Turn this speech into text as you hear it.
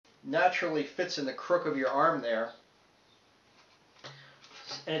naturally fits in the crook of your arm there.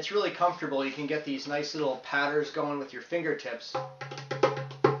 And it's really comfortable. You can get these nice little patters going with your fingertips.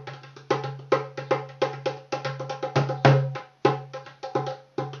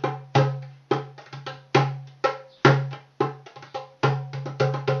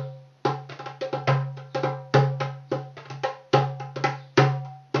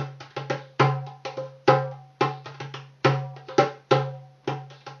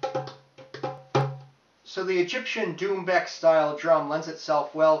 So the Egyptian Doumbek style drum lends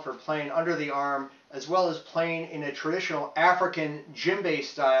itself well for playing under the arm, as well as playing in a traditional African djembe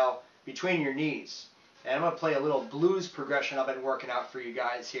style between your knees. And I'm going to play a little blues progression I've been working out for you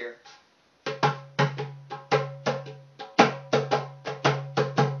guys here.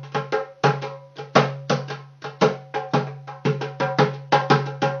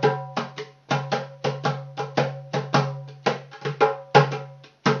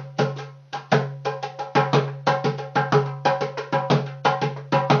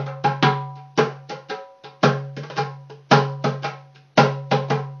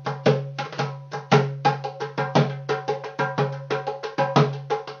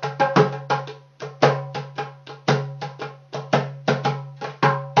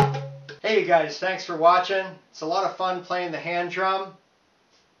 Hey guys, thanks for watching. It's a lot of fun playing the hand drum,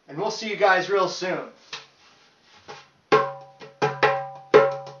 and we'll see you guys real soon.